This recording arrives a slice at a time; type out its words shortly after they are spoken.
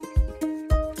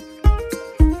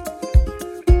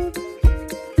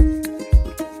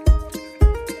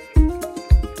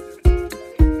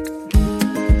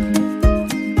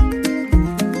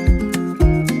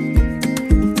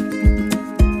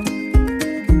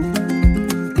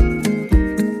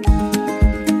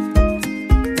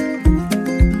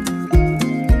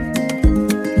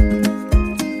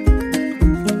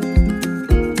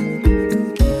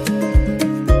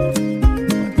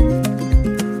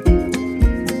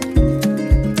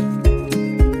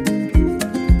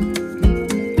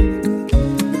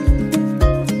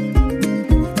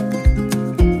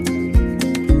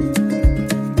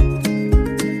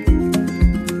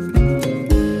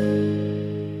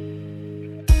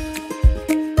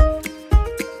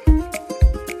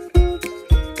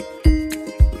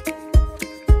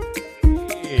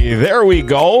There we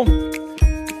go.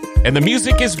 And the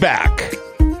music is back.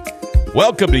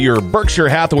 Welcome to your Berkshire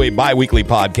Hathaway bi-weekly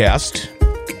podcast.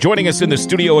 Joining us in the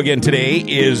studio again today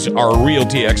is our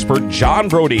realty expert, John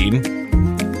Brodeen.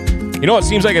 You know, it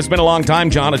seems like it's been a long time,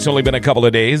 John. It's only been a couple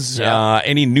of days. Yeah.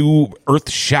 Any new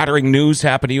earth-shattering news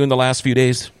happened to you in the last few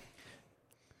days?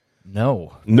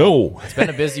 No. No. It's been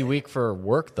a busy week for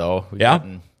work, though. We've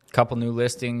gotten a couple new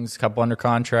listings, a couple under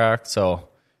contract, so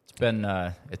it's been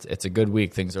it's a good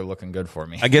week. Things are looking good for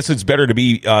me. I guess it's better to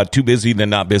be too busy than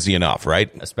not busy enough,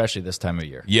 right? Especially this time of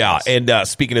year. Yeah, Yes. and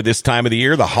speaking of this time of the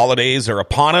year, the holidays are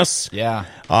upon us. Yeah.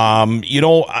 You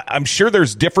know, I'm sure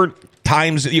there's different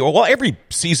times. Well, every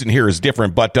season here is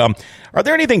different, but are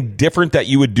there anything different that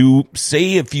you would do,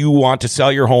 say, if you want to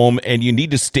sell your home and you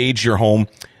need to stage your home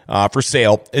for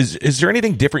sale? Is there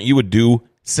anything different you would do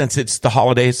since it's the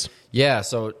holidays? Yeah,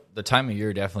 so the time of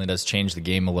year definitely does change the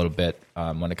game a little bit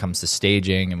when it comes to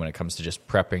staging and when it comes to just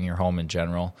prepping your home in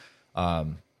general.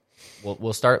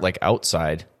 We'll start like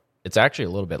outside. It's actually a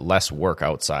little bit less work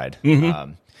outside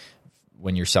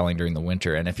when you're selling during the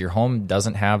winter. And if your home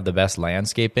doesn't have the best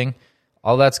landscaping,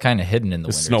 all that's kind of hidden in the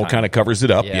winter. The snow time. kind of covers it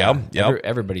up. Yeah.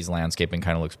 Everybody's landscaping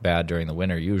kind of looks bad during the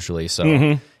winter usually.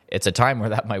 So it's a time where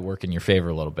that might work in your favor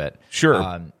a little bit.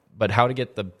 Sure. But how to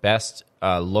get the best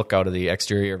look out of the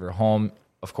exterior of your home,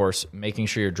 of course, making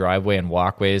sure your driveway and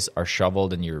walkways are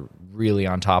shoveled and you're really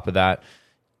on top of that.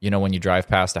 You know, when you drive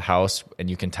past a house and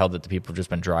you can tell that the people have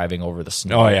just been driving over the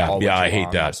snow. Oh, yeah. all Yeah, winter I hate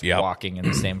long, that. just Yep. walking in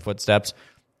the same footsteps.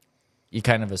 You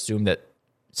kind of assume that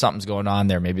something's going on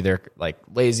there. Maybe they're like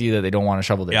lazy, that they don't want to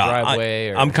shovel their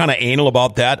driveway. I'm kind of anal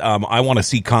about that. I want to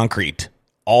see concrete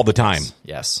all the time.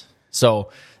 Yes. So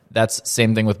that's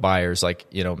same thing with buyers. Like,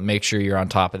 you know, make sure you're on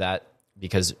top of that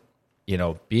because, you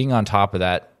know, being on top of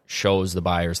that shows the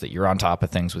buyers that you're on top of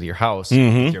things with your house,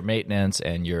 with your maintenance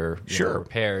and your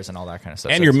repairs and all that kind of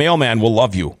stuff. And So your mailman will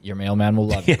love you. your mailman will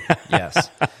love you. Yes.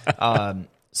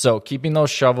 So keeping those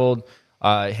shoveled,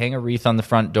 hang a wreath on the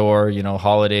front door, you know,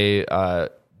 holiday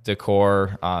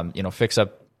decor, you know, fix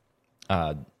up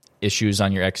issues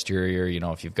on your exterior. You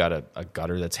know, if you've got a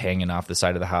gutter that's hanging off the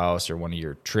side of the house or one of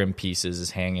your trim pieces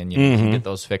is hanging, you know, you can get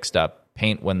those fixed up.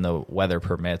 Paint when the weather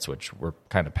permits, which we're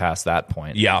kind of past that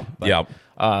point. Yeah, But,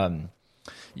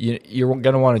 you're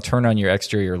going to want to turn on your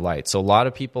exterior lights. So a lot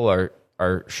of people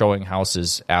are showing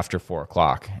houses after 4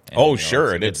 o'clock. And,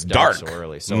 sure, and it's dark so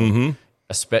early. So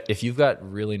if you've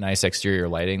got really nice exterior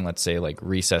lighting, let's say like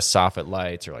recessed soffit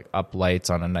lights or like up lights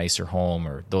on a nicer home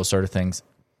or those sort of things,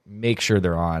 make sure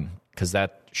they're on because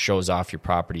that shows off your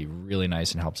property really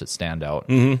nice and helps it stand out.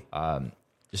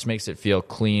 Just makes it feel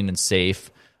clean and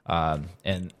safe.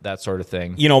 And that sort of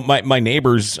thing. You know, my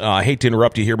neighbors, I hate to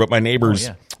interrupt you here, but my neighbors,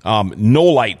 Oh, no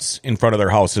lights in front of their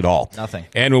house at all. Nothing.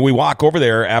 And when we walk over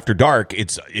there after dark,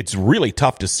 it's really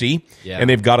tough to see. Yeah. And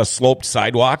they've got a sloped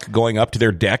sidewalk going up to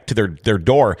their deck, to their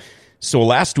door. So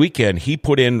last weekend, he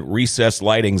put in recessed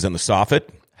lightings in the soffit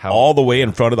all the way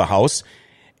in front of the house.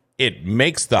 It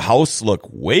makes the house look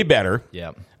way better.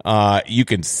 Yeah. You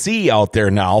can see out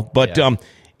there now, but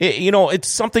you know, it's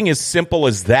something as simple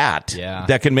as that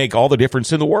that can make all the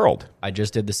difference in the world. I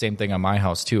just did the same thing on my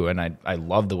house too, and I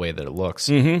love the way that it looks.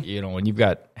 You know, when you've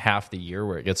got half the year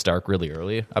where it gets dark really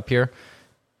early up here,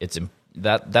 it's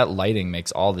that lighting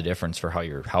makes all the difference for how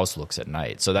your house looks at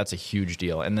night. So that's a huge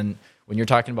deal. And then when you're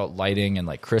talking about lighting and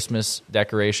like Christmas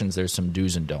decorations, there's some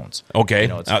do's and don'ts. Okay, You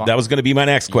know, that was going to be my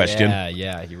next question.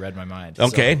 Yeah, you read my mind.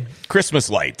 Okay, So, Christmas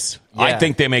lights. I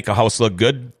think they make a house look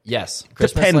good. yes,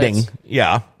 Christmas Depending,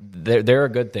 lights, they're a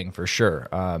good thing for sure.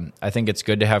 I think it's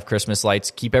good to have Christmas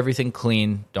lights. Keep everything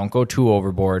clean. Don't go too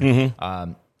overboard.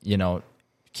 You know,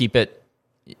 keep it,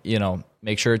 you know,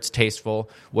 make sure it's tasteful.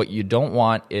 What you don't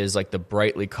want is like the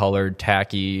brightly colored,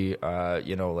 tacky,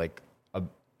 you know, like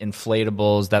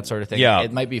inflatables, that sort of thing. Yeah.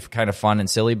 It might be kind of fun and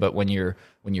silly, but when you're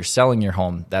selling your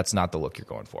home, that's not the look you're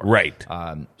going for. Right.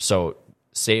 So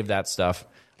save that stuff.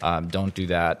 Don't do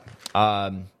that.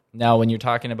 Now, when you're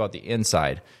talking about the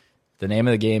inside, the name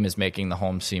of the game is making the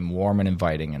home seem warm and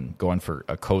inviting and going for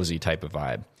a cozy type of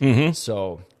vibe.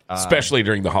 So, Especially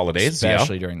during the holidays.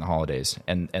 especially during the holidays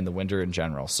and the winter in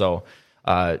general. So,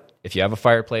 if you have a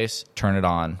fireplace, turn it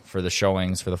on for the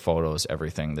showings, for the photos,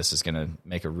 everything. This is going to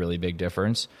make a really big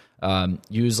difference.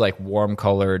 Use like warm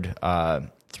colored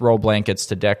throw blankets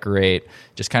to decorate.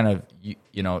 Just kind of,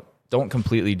 you know, don't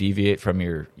completely deviate from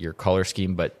your color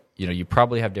scheme, but you know, you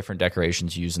probably have different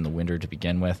decorations you use in the winter to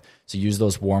begin with. So use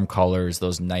those warm colors,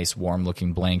 those nice warm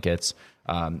looking blankets.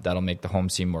 That'll make the home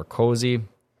seem more cozy.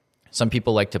 Some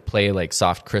people like to play like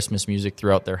soft Christmas music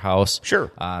throughout their house. Sure.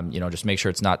 You know, just make sure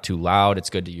it's not too loud. It's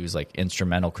good to use like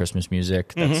instrumental Christmas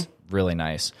music that's really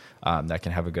nice. That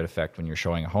can have a good effect when you're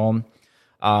showing a home.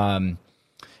 Like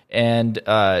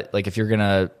if you're going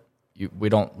to, we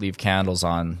don't leave candles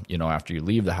on, after you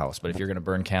leave the house. But if you're going to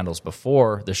burn candles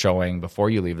before the showing, before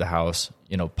you leave the house,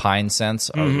 pine scents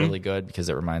are really good because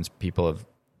it reminds people of,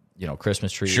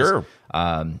 Christmas trees. Sure.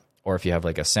 Or if you have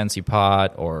like a Scentsy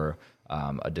pot or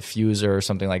a diffuser or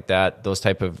something like that, those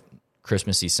type of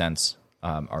Christmassy scents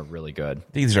are really good.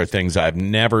 These are things I've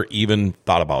never even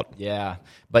thought about. Yeah.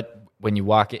 But when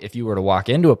you if you were to walk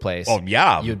into a place,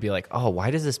 you'd be like, oh, why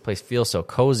does this place feel so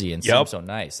cozy and seem so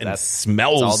nice? And it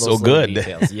smells so good.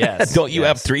 Yes. Don't you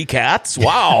have 3 cats?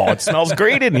 Wow, it smells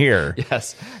great in here.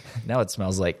 Yes. Now it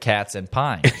smells like cats and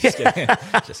pine. Just kidding.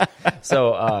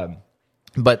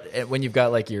 But when you've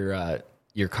got like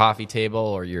your coffee table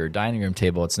or your dining room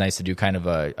table, it's nice to do kind of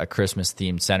a Christmas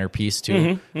themed centerpiece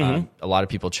too. A lot of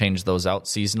people change those out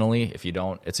seasonally. If you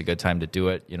don't, it's a good time to do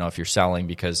it. If you're selling,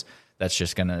 because that's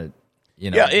just gonna.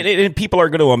 And people are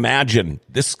going to imagine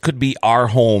this could be our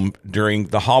home during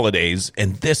the holidays,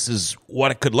 and this is what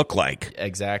it could look like.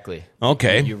 Exactly.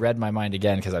 Okay. You read my mind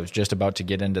again, because I was just about to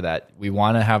get into that. We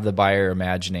want to have the buyer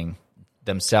imagining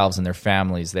themselves and their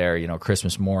families there,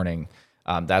 Christmas morning.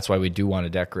 That's why we do want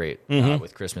to decorate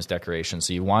with Christmas decorations.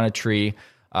 So you want a tree,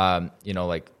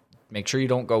 make sure you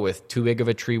don't go with too big of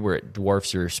a tree where it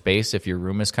dwarfs your space if your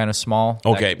room is kind of small.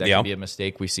 Okay, that can be a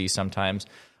mistake we see sometimes.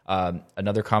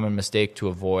 Another common mistake to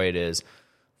avoid is,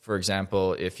 for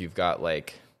example, if you've got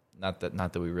like, not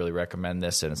that we really recommend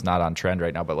this and it's not on trend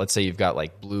right now, but let's say you've got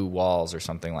like blue walls or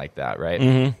something like that,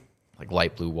 right? Like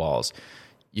light blue walls.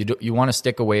 You want to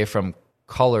stick away from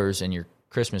colors in your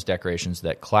Christmas decorations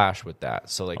that clash with that.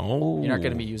 So like you're not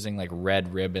going to be using like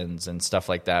red ribbons and stuff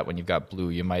like that when you've got blue.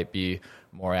 You might be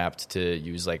more apt to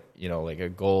use like a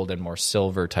gold and more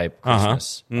silver type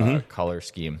Christmas color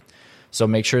scheme. So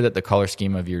make sure that the color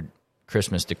scheme of your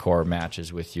Christmas decor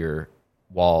matches with your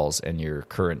walls and your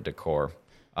current decor.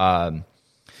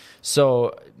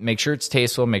 So make sure it's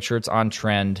tasteful, make sure it's on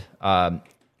trend.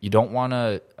 You don't want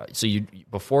to,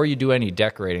 before you do any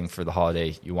decorating for the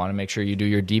holiday, you want to make sure you do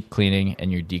your deep cleaning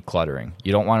and your decluttering.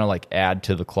 You don't want to like add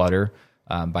to the clutter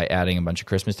by adding a bunch of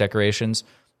Christmas decorations.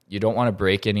 You don't want to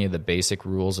break any of the basic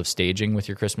rules of staging with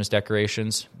your Christmas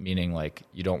decorations, meaning like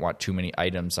you don't want too many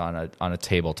items on a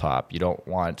tabletop. You don't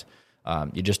want,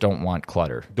 you just don't want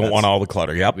clutter. Don't want all the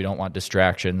clutter. Yep. We don't want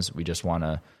distractions. We just want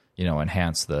to,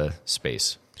 enhance the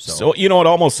space. So it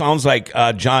almost sounds like,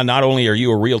 John, not only are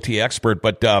you a realty expert,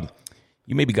 but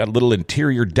you maybe got a little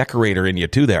interior decorator in you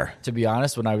too there. To be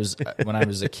honest, when I was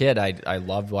a kid, I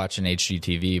loved watching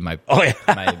HGTV. My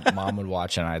mom would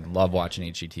watch, and I'd love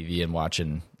watching HGTV and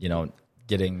watching,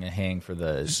 getting a hang for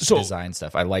the design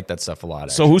stuff. I like that stuff a lot.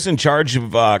 Actually. So who's in charge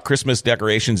of Christmas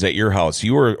decorations at your house?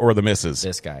 You or the missus?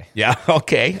 This guy. Yeah,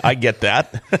 okay. I get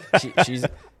that.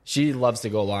 She loves to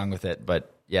go along with it,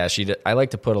 but yeah, I like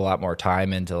to put a lot more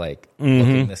time into like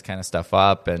looking this kind of stuff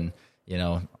up, and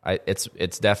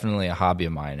it's definitely a hobby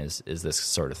of mine is this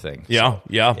sort of thing. Yeah,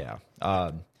 so,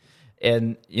 yeah.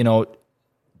 And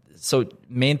so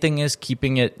main thing is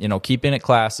keeping it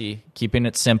classy, keeping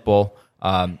it simple,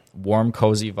 warm,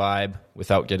 cozy vibe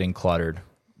without getting cluttered.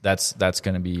 That's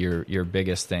going to be your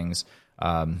biggest things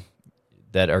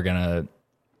that are going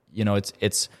to,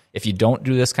 it's if you don't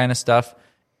do this kind of stuff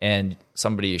and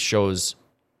somebody shows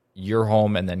your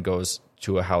home and then goes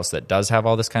to a house that does have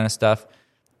all this kind of stuff,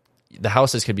 the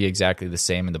houses could be exactly the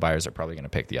same, and the buyers are probably going to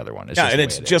pick the other one.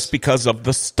 It's just because of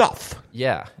the stuff.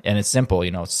 Yeah, and it's simple.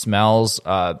 It smells,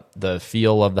 the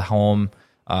feel of the home.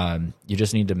 You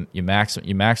just need to you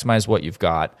maximize what you've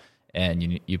got,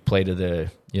 and you play to the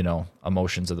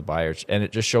emotions of the buyers, and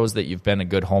it just shows that you've been a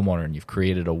good homeowner and you've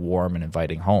created a warm and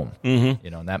inviting home.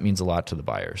 And that means a lot to the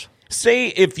buyers. Say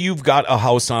if you've got a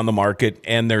house on the market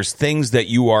and there's things that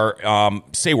you are,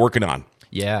 working on.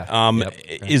 Yeah.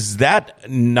 Is that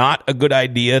not a good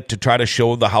idea to try to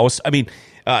show the house? I mean,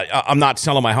 I'm not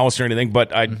selling my house or anything,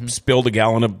 but I spilled a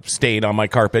gallon of stain on my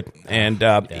carpet. And,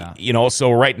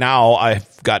 so right now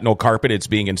I've got no carpet. It's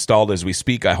being installed as we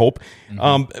speak, I hope.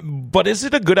 But is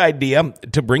it a good idea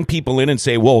to bring people in and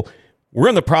say, well, we're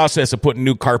in the process of putting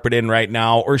new carpet in right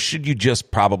now, or should you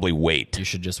just probably wait? You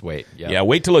should just wait. Yep. Yeah,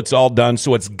 wait till it's all done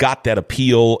so it's got that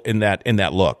appeal in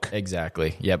that look.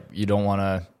 Exactly. Yep. We don't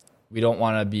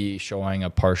want to be showing a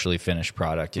partially finished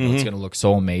product. It's going to look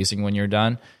so amazing when you're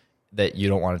done that you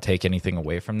don't want to take anything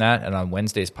away from that. And on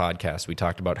Wednesday's podcast, we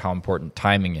talked about how important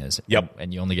timing is. Yep.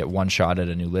 And you only get one shot at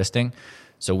a new listing.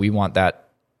 So we want that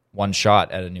one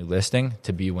shot at a new listing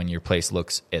to be when your place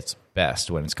looks its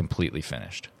best, when it's completely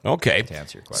finished. Okay. To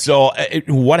answer your question. So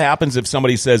what happens if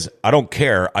somebody says, I don't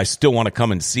care, I still want to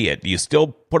come and see it? Do you still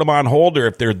put them on hold? Or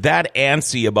if they're that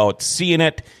antsy about seeing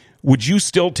it, would you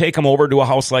still take them over to a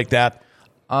house like that?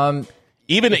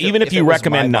 Even if you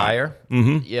recommend not. Buyer,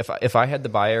 if I had the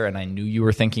buyer and I knew you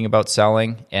were thinking about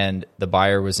selling and the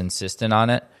buyer was insistent on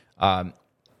it,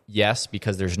 yes,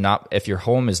 because if your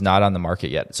home is not on the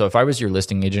market yet. So if I was your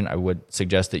listing agent, I would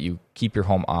suggest that you keep your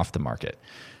home off the market.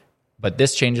 But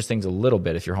this changes things a little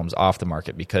bit if your home's off the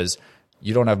market, because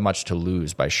you don't have much to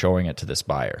lose by showing it to this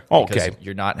buyer. Okay. Because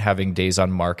you're not having days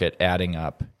on market adding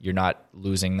up. You're not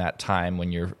losing that time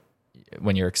when your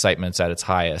excitement's at its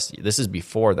highest. This is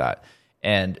before that.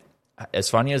 And as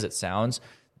funny as it sounds,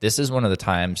 this is one of the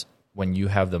times when you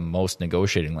have the most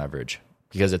negotiating leverage,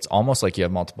 because it's almost like you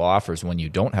have multiple offers when you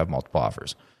don't have multiple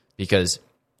offers. Because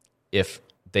if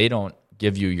they don't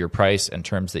give you your price and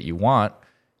terms that you want,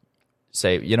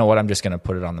 say, you know what, I'm just going to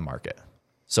put it on the market.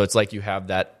 So it's like you have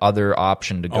that other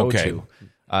option to go to,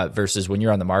 versus when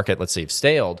you're on the market, let's say you've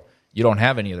staled, you don't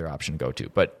have any other option to go to.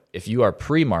 But if you are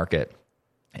pre-market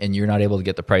and you're not able to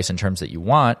get the price and terms that you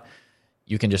want,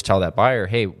 you can just tell that buyer,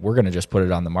 hey, we're going to just put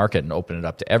it on the market and open it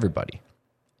up to everybody.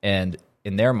 And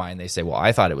in their mind, they say, well,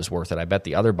 I thought it was worth it. I bet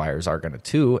the other buyers are going to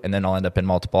too. And then I'll end up in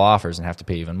multiple offers and have to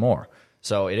pay even more.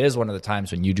 So it is one of the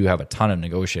times when you do have a ton of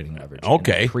negotiating leverage in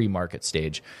the pre-market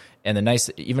stage. And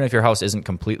even if your house isn't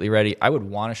completely ready, I would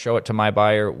want to show it to my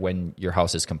buyer when your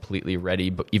house is completely ready,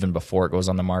 but even before it goes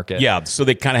on the market. Yeah, so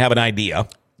they kind of have an idea.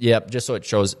 Yep, just so it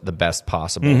shows the best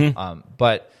possible.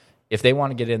 But if they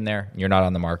want to get in there and you're not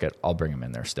on the market, I'll bring them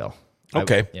in there still.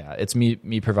 Okay. It's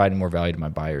me providing more value to my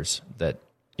buyers, that,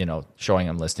 showing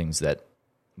them listings that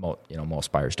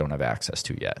most buyers don't have access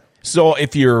to yet. So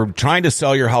if you're trying to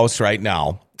sell your house right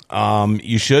now,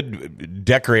 you should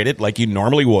decorate it like you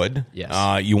normally would.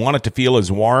 Yes. You want it to feel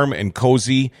as warm and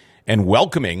cozy and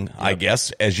welcoming, I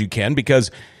guess, as you can, because,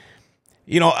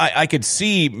 I could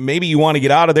see maybe you want to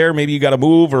get out of there, maybe you got to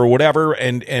move or whatever,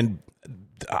 and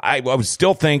I would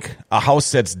still think a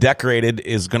house that's decorated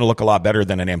is going to look a lot better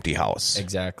than an empty house.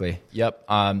 Exactly. Yep.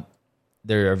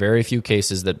 There are very few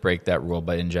cases that break that rule,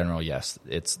 but in general, yes,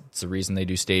 it's the reason they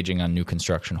do staging on new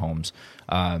construction homes.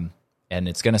 And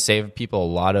it's going to save people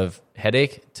a lot of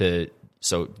headache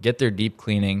so get their deep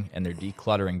cleaning and their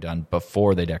decluttering done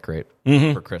before they decorate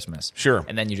for Christmas. Sure.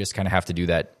 And then you just kind of have to do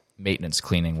that maintenance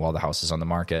cleaning while the house is on the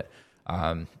market.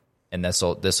 And this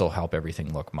will help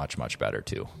everything look much, much better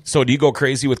too. So do you go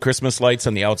crazy with Christmas lights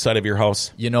on the outside of your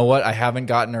house? You know what? I haven't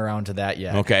gotten around to that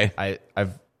yet. Okay.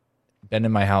 I've been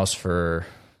in my house for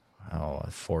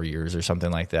 4 years or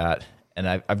something like that. And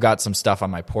I've got some stuff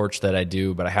on my porch that I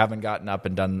do, but I haven't gotten up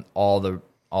and done all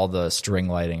the string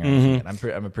lighting or anything.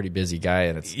 And I'm a pretty busy guy,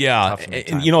 and it's tough to make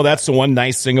time. And that's the one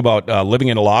nice thing about living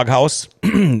in a log house.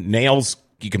 Nails,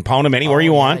 you can pound them anywhere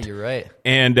you want. You're right.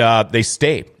 And they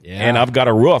stay. Yeah. And I've got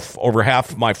a roof over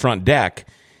half my front deck,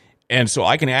 and so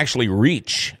I can actually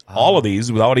reach all of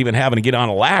these without even having to get on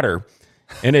a ladder,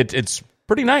 and it's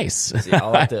pretty nice. See,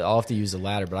 I'll have to use a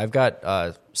ladder, but I've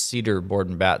got cedar board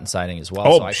and batten siding as well.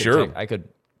 Oh, so I could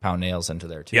pound nails into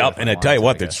there too. Yep, and I tell you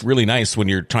what, that's really nice when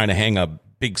you're trying to hang a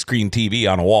big screen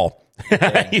TV on a wall.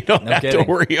 You don't have to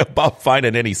worry about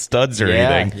finding any studs or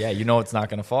anything. Yeah, it's not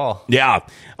going to fall. Yeah.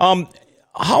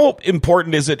 How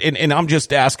important is it, and I'm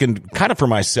just asking kind of for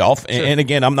myself, Sure. and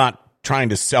again, I'm not trying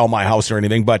to sell my house or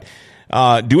anything, but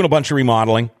doing a bunch of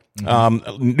remodeling,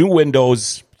 new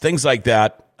windows, things like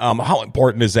that. How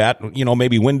important is that?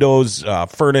 Maybe windows,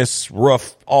 furnace,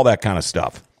 roof, all that kind of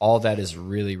stuff. All that is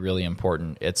really, really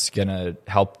important. It's going to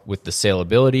help with the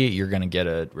saleability. You're going to get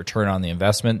a return on the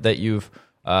investment that you've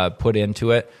put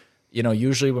into it.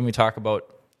 Usually when we talk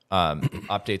about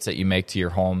updates that you make to your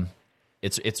home,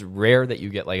 it's rare that you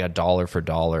get like a dollar for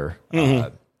dollar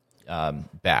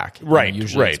back. Right.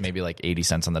 Usually it's maybe like 80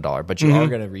 cents on the dollar, but you are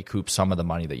going to recoup some of the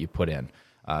money that you put in.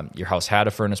 Your house had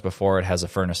a furnace before, it has a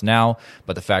furnace now,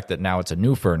 but the fact that now it's a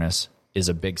new furnace is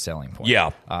a big selling point.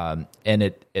 Yeah. And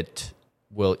it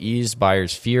will ease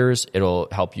buyers' fears. It'll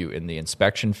help you in the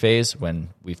inspection phase. When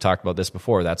we've talked about this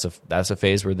before, that's a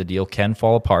phase where the deal can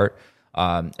fall apart.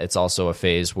 It's also a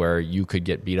phase where you could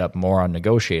get beat up more on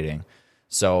negotiating.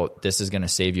 So this is going to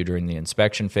save you during the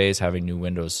inspection phase, having new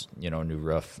windows, new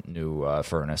roof, new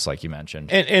furnace, like you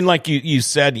mentioned. And like you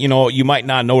said, you might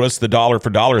not notice the dollar for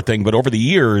dollar thing, but over the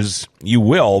years you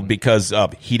will, because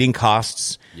of heating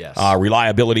costs, yes.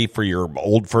 Reliability for your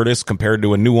old furnace compared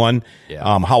to a new one,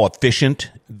 yeah. How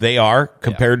efficient they are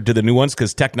compared to the new ones,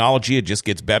 because technology, it just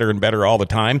gets better and better all the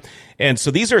time. And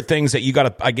so these are things that you got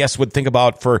to, I guess, would think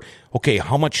about for, okay,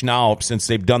 how much now, since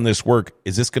they've done this work,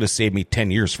 is this going to save me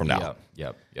 10 years from now?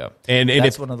 Yep. And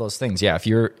that's one of those things. Yeah, if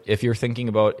you're thinking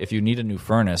about, if you need a new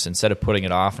furnace, instead of putting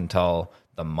it off until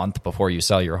the month before you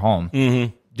sell your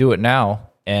home, do it now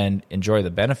and enjoy the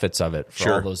benefits of it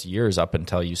for all those years up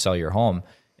until you sell your home,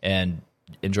 and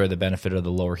enjoy the benefit of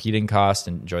the lower heating cost,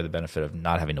 and enjoy the benefit of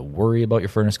not having to worry about your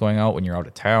furnace going out when you're out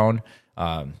of town.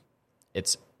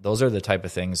 Those are the type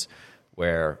of things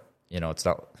where, it's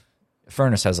not,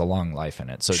 furnace has a long life in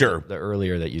it. So the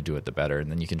earlier that you do it, the better.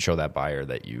 And then you can show that buyer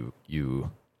that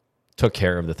you took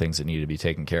care of the things that need to be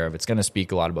taken care of. It's going to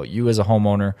speak a lot about you as a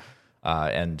homeowner.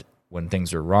 And when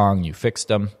things are wrong, you fixed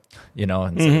them,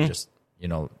 instead of just,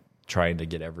 trying to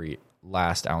get every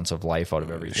last ounce of life out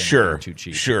of everything. Too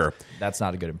cheap. That's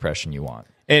not a good impression you want.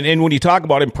 And when you talk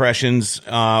about impressions,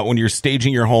 when you're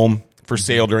staging your home for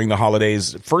sale during the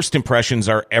holidays, first impressions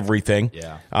are everything.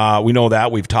 Yeah. We know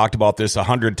that. We've talked about this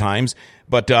 100 times,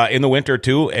 but in the winter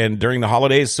too, and during the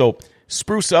holidays. So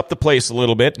spruce up the place a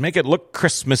little bit, make it look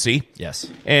Christmassy. Yes.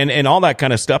 And all that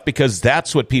kind of stuff, because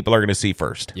that's what people are going to see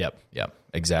first. Yep.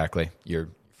 Exactly. Your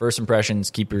first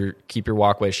impressions, keep your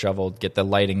walkway shoveled, get the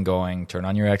lighting going, turn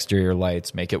on your exterior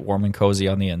lights, make it warm and cozy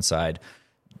on the inside.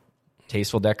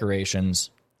 Tasteful decorations.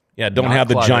 Yeah, don't have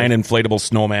the giant inflatable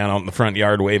snowman out in the front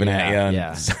yard waving at you.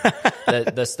 Yeah.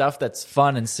 the stuff that's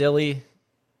fun and silly,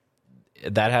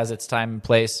 that has its time and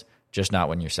place, just not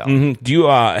when you're selling. Do you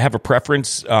have a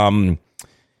preference,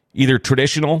 either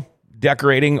traditional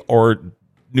decorating or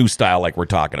new style like we're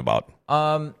talking about?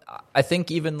 I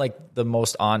think even like the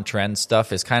most on-trend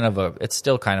stuff is it's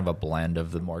still kind of a blend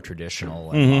of the more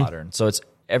traditional and modern. So it's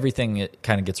everything, it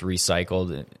kind of gets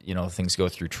recycled. Things go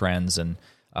through trends, and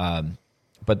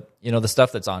but the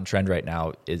stuff that's on trend right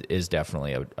now is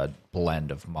definitely a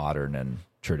blend of modern and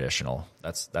traditional.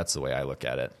 That's the way I look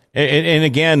at it. And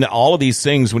again, all of these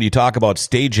things, when you talk about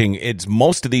staging,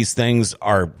 most of these things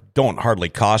don't hardly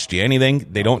cost you anything.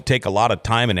 They don't take a lot of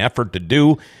time and effort to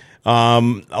do.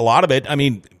 A lot of it, I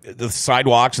mean, the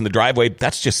sidewalks and the driveway,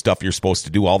 that's just stuff you're supposed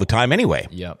to do all the time anyway.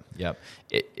 Yep.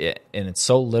 And it's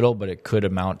so little, but it could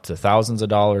amount to thousands of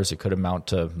dollars. It could amount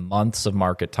to months of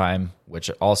market time, which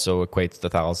also equates to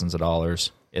thousands of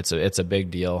dollars. It's a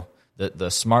big deal. The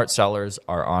smart sellers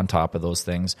are on top of those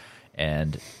things,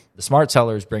 and the smart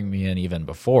sellers bring me in even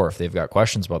before, if they've got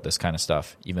questions about this kind of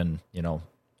stuff, even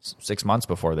 6 months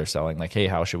before they're selling. Like, hey,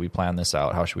 how should we plan this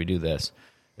out? How should we do this?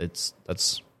 It's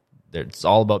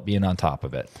all about being on top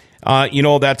of it.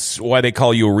 That's why they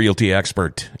call you a realty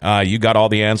expert. You got all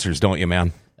the answers, don't you,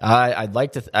 man? I'd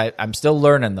like to. I'm still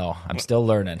learning, though. I'm still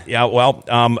learning. Yeah, well,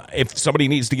 if somebody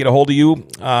needs to get a hold of you,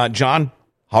 John,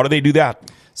 how do they do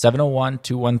that?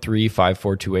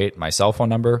 701-213-5428, my cell phone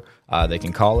number. They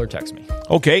can call or text me.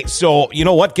 Okay, so you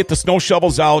know what? Get the snow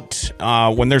shovels out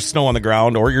when there's snow on the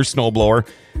ground, or your snowblower.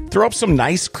 Throw up some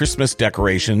nice Christmas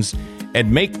decorations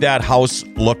and make that house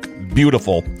look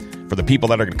beautiful for the people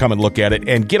that are going to come and look at it.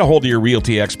 And get a hold of your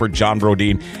realty expert, John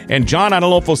Brodin. And John, I don't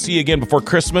know if we'll see you again before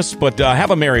Christmas, but have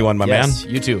a merry one, my man. Yes,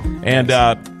 you too. And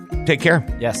take care.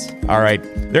 Yes. All right.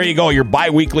 There you go, your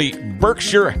bi-weekly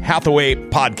Berkshire Hathaway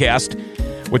podcast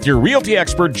with your realty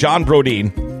expert, John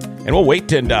Brodin. And we'll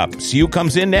wait and see who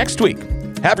comes in next week.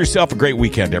 Have yourself a great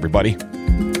weekend, everybody.